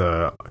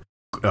 the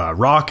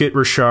Rocket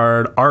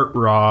Richard, Art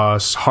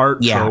Ross,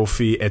 Hart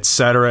Trophy,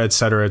 etc.,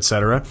 etc.,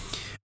 etc.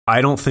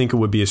 I don't think it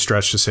would be a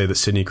stretch to say that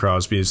Sidney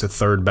Crosby is the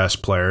 3rd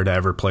best player to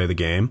ever play the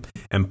game,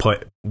 and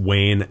put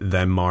Wayne,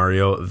 then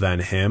Mario, then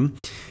him.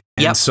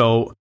 And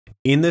so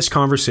in this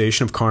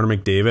conversation of Connor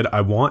McDavid,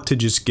 I want to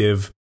just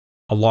give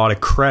a lot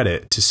of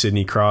credit to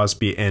Sidney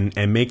Crosby and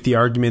make the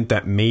argument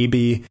that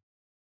maybe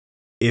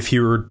if he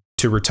were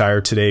to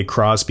retire today,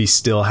 Crosby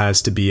still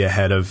has to be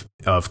ahead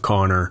of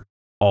Connor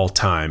all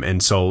time.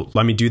 And so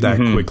let me do that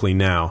quickly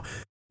now.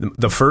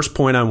 The first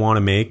point I want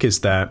to make is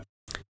that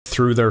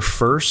through their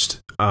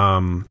first,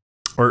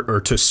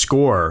 or to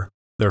score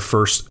their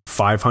first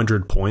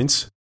 500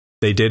 points,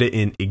 they did it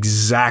in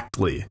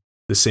exactly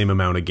the same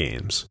amount of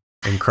games.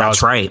 And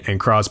That's right. And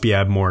Crosby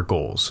had more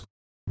goals.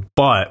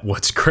 But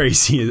what's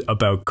crazy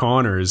about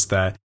Connor is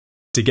that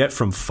to get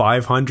from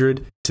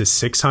 500 to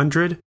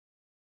 600,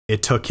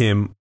 it took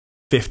him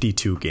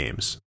 52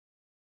 games.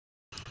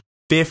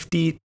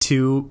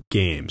 52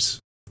 games.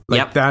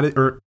 Like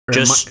that,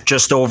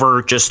 just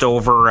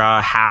over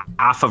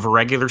half of a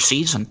regular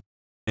season.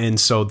 And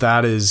so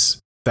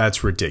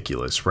that's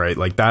ridiculous, right?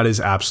 Like that is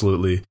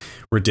absolutely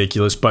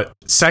ridiculous. But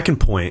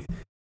second point,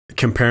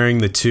 comparing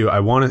the two,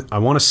 I want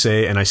to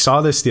say, and I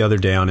saw this the other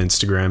day on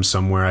Instagram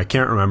somewhere. I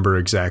can't remember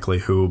exactly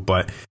who,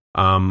 but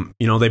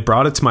they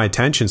brought it to my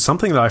attention,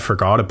 something that I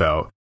forgot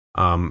about.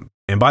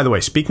 And by the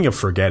way, speaking of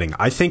forgetting,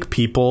 I think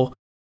people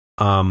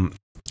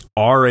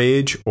our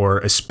age, or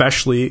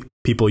especially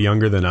people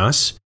younger than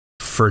us,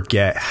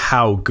 forget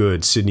how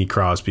good Sidney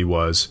Crosby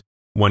was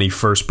when he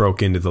first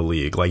broke into the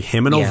league. Like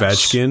him and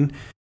Ovechkin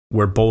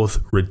were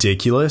both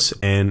ridiculous,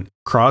 and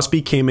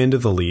Crosby came into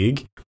the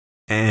league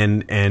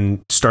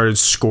and started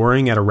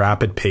scoring at a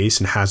rapid pace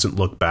and hasn't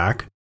looked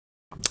back.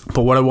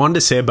 But what I wanted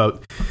to say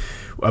about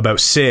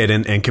Sid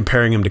and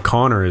comparing him to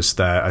Connor is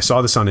that I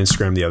saw this on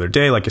Instagram the other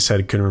day. Like I said,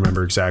 I couldn't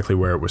remember exactly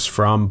where it was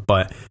from,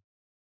 but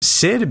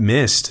Sid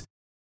missed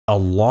a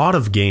lot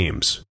of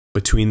games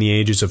between the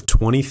ages of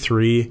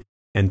 23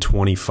 and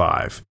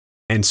 25.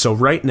 And so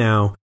right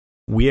now,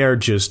 we are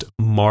just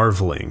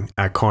marveling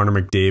at Connor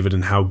McDavid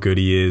and how good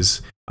he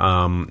is.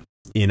 As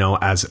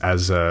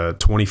a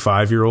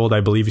 25-year-old, I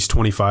believe he's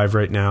 25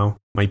 right now,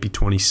 might be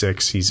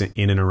 26. He's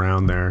in and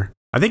around there.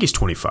 I think he's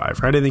 25,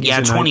 right? I think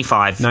he's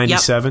 25.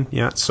 97. Yep.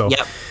 Yeah. So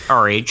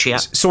our age. Yeah.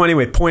 So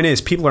anyway, point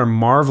is, people are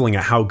marveling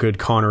at how good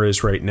Connor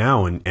is right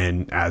now,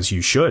 and as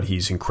you should,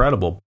 he's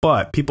incredible.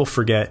 But people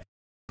forget,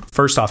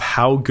 first off,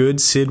 how good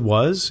Sid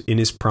was in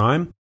his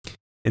prime,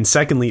 and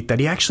secondly, that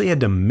he actually had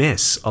to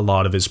miss a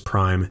lot of his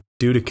prime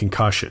due to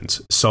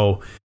concussions.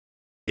 So,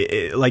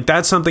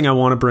 that's something I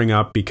want to bring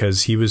up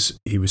because he was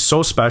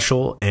so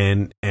special,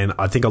 and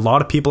I think a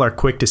lot of people are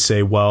quick to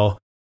say, well,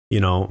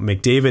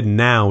 McDavid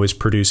now is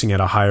producing at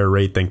a higher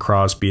rate than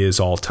Crosby is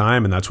all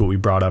time, and that's what we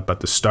brought up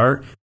at the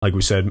start. Like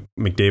we said,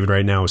 McDavid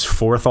right now is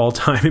 4th all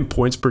time in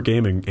points per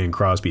game, and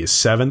Crosby is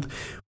 7th.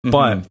 Mm-hmm.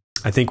 But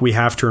I think we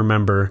have to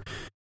remember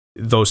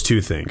those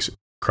two things.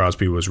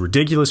 Crosby was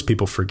ridiculous.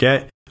 People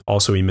forget.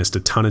 Also, he missed a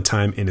ton of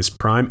time in his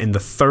prime. And the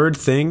third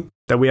thing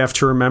that we have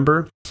to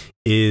remember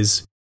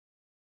is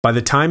by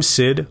the time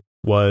Sid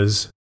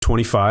was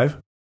 25,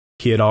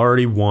 he had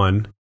already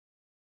won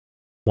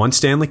 1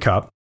 Stanley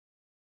Cup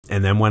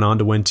and then went on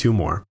to win 2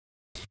 more.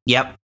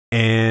 Yep.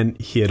 And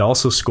he had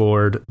also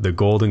scored the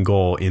golden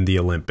goal in the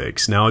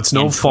Olympics. Now, it's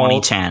no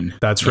fault. 2010.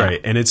 That's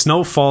right. And it's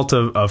no fault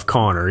of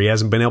Connor. He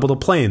hasn't been able to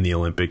play in the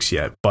Olympics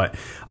yet. But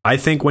I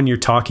think when you're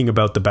talking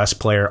about the best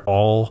player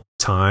all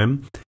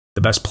time,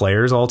 the best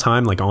players all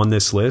time, like on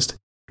this list,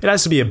 it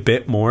has to be a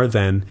bit more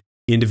than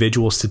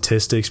individual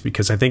statistics,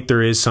 because I think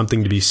there is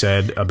something to be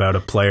said about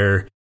a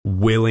player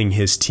willing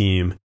his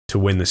team to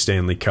win the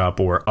Stanley Cup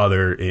or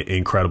other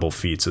incredible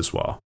feats as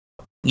well.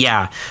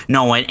 Yeah,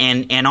 no,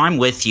 and I'm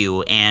with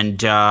you,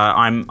 and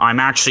I'm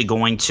actually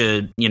going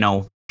to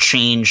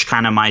change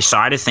kind of my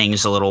side of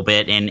things a little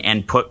bit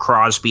and put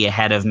Crosby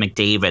ahead of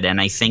McDavid,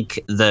 and I think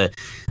the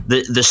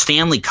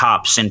Stanley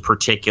Cups in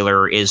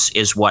particular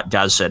is what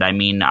does it. I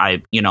mean,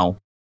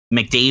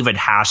 McDavid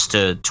has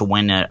to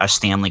win a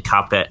Stanley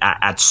Cup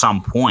at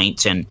some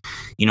point, and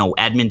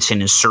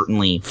Edmonton has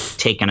certainly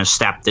taken a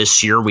step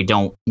this year. We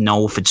don't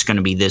know if it's going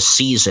to be this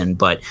season,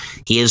 but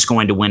he is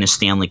going to win a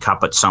Stanley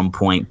Cup at some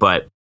point.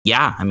 But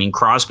yeah, I mean,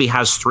 Crosby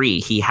has 3.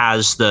 He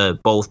has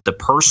both the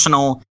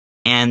personal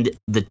and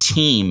the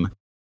team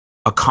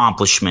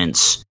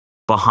accomplishments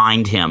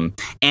behind him,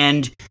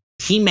 and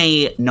he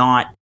may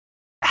not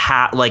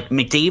have, like,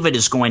 McDavid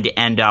is going to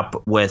end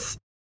up with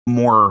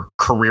more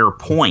career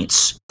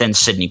points than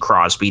Sidney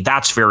Crosby.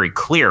 That's very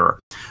clear.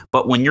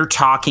 But when you're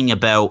talking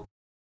about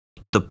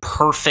the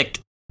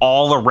perfect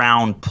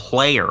all-around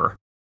player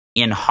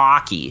in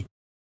hockey,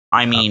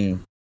 I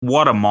mean,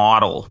 what a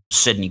model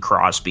Sidney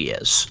Crosby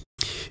is.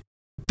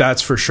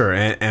 That's for sure.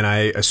 And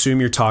I assume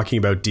you're talking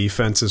about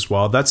defense as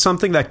well. That's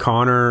something that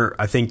Connor,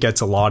 I think,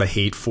 gets a lot of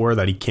hate for,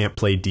 that he can't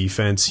play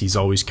defense. He's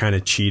always kind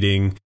of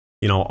cheating,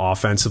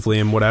 offensively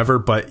and whatever,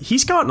 but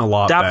he's gotten a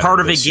lot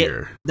better this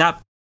year.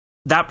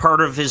 That part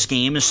of his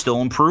game is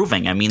still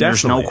improving. I mean,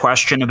 Definitely. There's no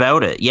question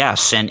about it.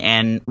 Yes,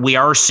 and we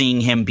are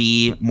seeing him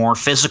be more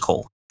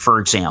physical, for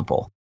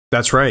example.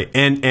 That's right.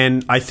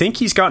 And I think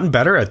he's gotten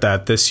better at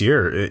that this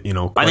year,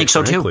 I think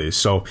so frankly. too.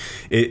 So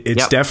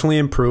it's definitely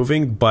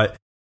improving, but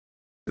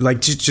like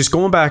just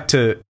going back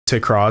to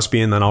Crosby,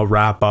 and then I'll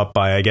wrap up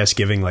by, I guess,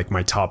 giving like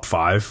my top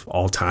 5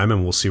 all time,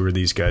 and we'll see where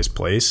these guys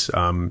place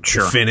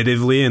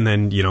definitively. And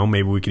then,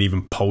 maybe we could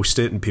even post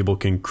it and people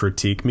can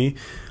critique me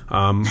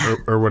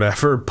or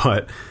whatever.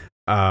 But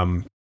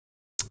I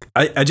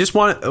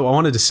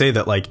wanted to say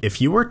that, like, if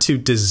you were to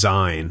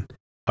design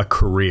a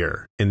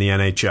career in the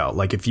NHL,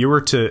 like if you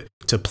were to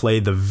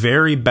play the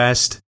very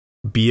best,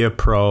 be a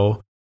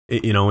pro,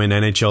 in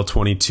NHL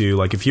 22,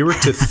 like if you were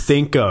to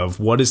think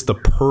of what is the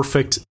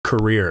perfect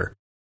career,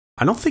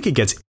 I don't think it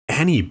gets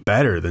any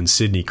better than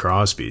Sidney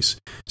Crosby's.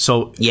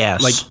 So,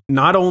 yes, like,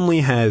 not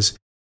only has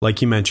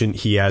like you mentioned,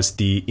 he has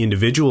the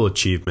individual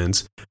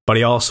achievements, but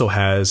he also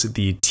has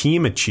the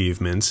team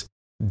achievements,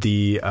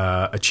 the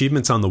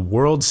achievements on the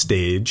world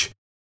stage.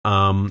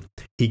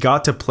 He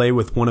got to play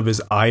with one of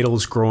his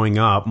idols growing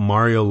up,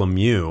 Mario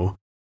Lemieux.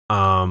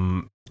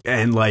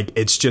 And like,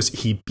 it's just,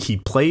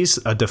 he plays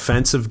a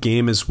defensive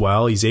game as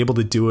well. He's able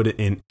to do it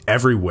in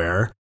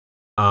everywhere.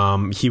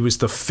 He was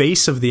the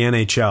face of the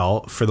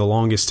NHL for the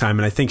longest time,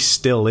 and I think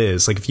still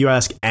is. Like, if you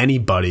ask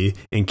anybody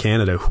in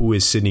Canada who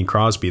is Sidney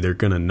Crosby, they're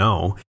gonna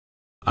know.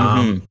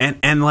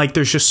 And like,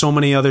 there's just so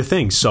many other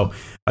things. So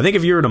I think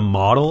if you were to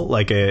model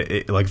like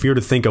if you were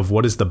to think of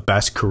what is the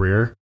best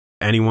career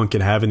anyone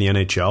could have in the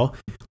NHL,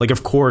 like,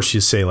 of course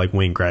you say like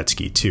Wayne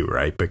Gretzky too,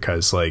 right?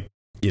 Because like,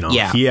 you know,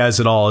 he has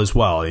it all as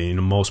well. You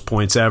know, most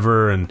points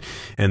ever and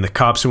the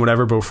cups and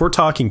whatever. But if we're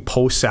talking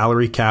post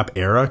salary cap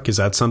era, because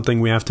that's something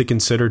we have to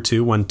consider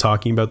too when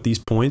talking about these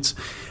points.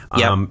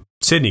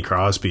 Sidney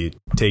Crosby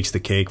takes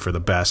the cake for the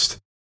best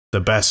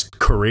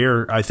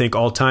career, I think,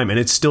 all time, and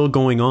it's still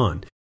going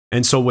on.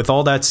 And so with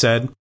all that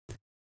said,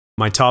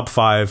 my top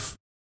 5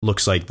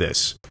 looks like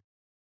this: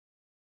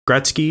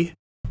 Gretzky,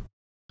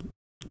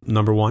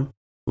 number 1,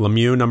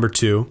 Lemieux, number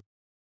 2,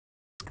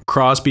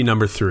 Crosby,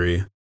 number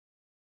 3,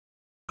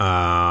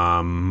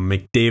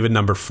 McDavid,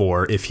 number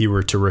 4, if he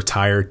were to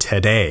retire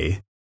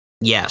today.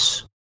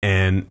 Yes.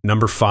 And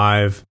number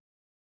 5,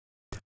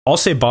 I'll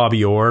say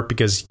Bobby Orr,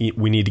 because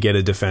we need to get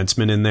a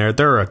defenseman in there.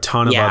 There are a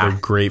ton of other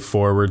great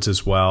forwards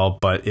as well,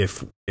 but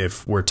if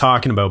we're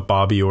talking about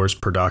Bobby Orr's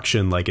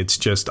production, like, it's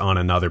just on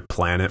another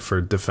planet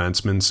for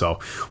defensemen. So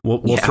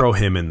we'll throw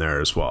him in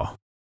there as well.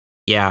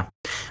 Yeah,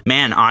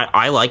 man,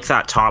 I like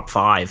that top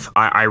 5.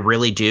 I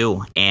really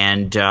do,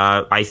 and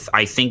I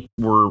think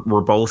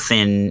we're both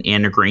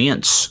in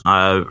agreement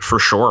for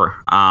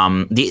sure.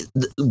 The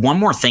one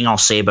more thing I'll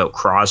say about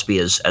Crosby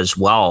is as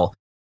well,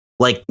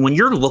 like, when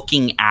you're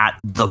looking at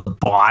the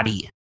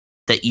body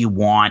that you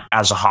want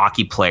as a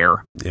hockey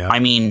player, I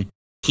mean,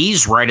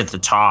 he's right at the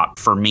top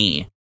for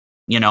me.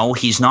 You know,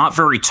 he's not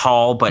very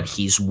tall, but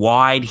he's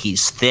wide,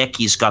 he's thick,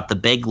 he's got the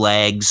big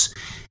legs.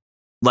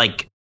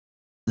 Like,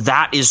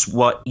 that is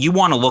what you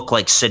want to look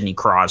like, Sidney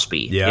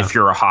Crosby, if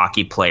you're a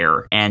hockey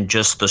player, and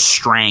just the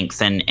strength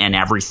and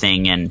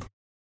everything. And,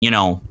 you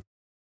know,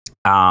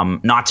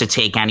 not to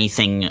take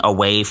anything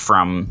away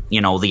from,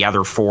 you know, the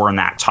other 4 in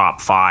that top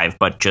 5,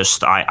 but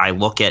just I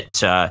look at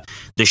the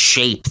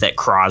shape that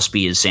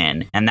Crosby is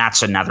in, and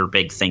that's another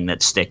big thing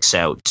that sticks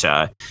out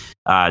to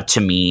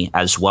me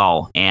as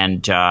well.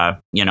 And,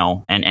 you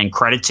know, and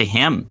credit to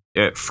him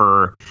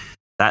for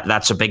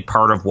that's a big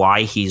part of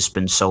why he's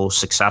been so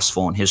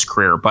successful in his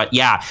career. But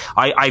yeah,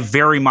 I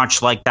very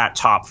much like that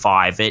top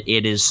 5.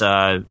 It is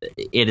a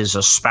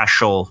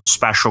special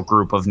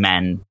group of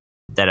men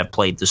that have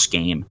played this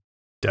game.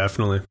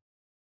 Definitely.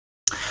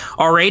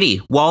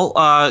 Alrighty.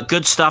 Well,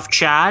 good stuff,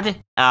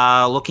 Chad.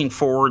 Looking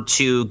forward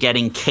to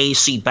getting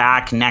Casey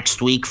back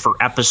next week for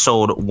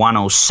episode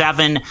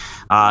 107.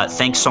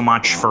 Thanks so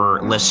much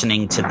for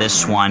listening to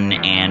this one,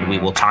 and we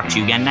will talk to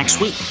you again next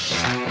week.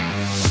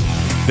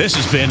 This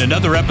has been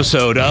another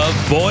episode of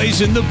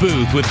Boys in the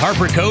Booth with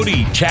Harper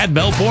Cody, Chad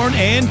Melbourne,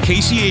 and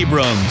Casey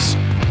Abrams.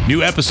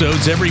 New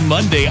episodes every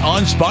Monday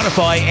on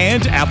Spotify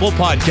and Apple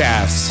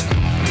Podcasts.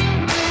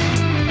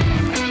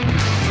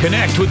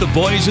 Connect with the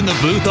Boys in the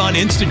Booth on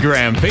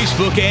Instagram,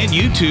 Facebook, and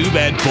YouTube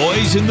at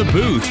Boys in the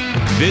Booth.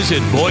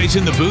 Visit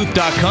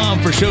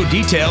boysinthebooth.com for show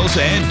details,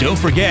 and don't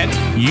forget,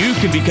 you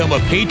can become a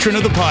patron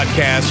of the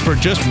podcast for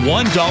just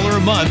 $1 a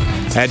month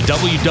at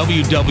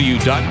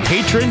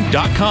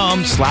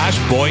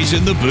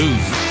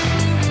www.patreon.com/boysinthebooth.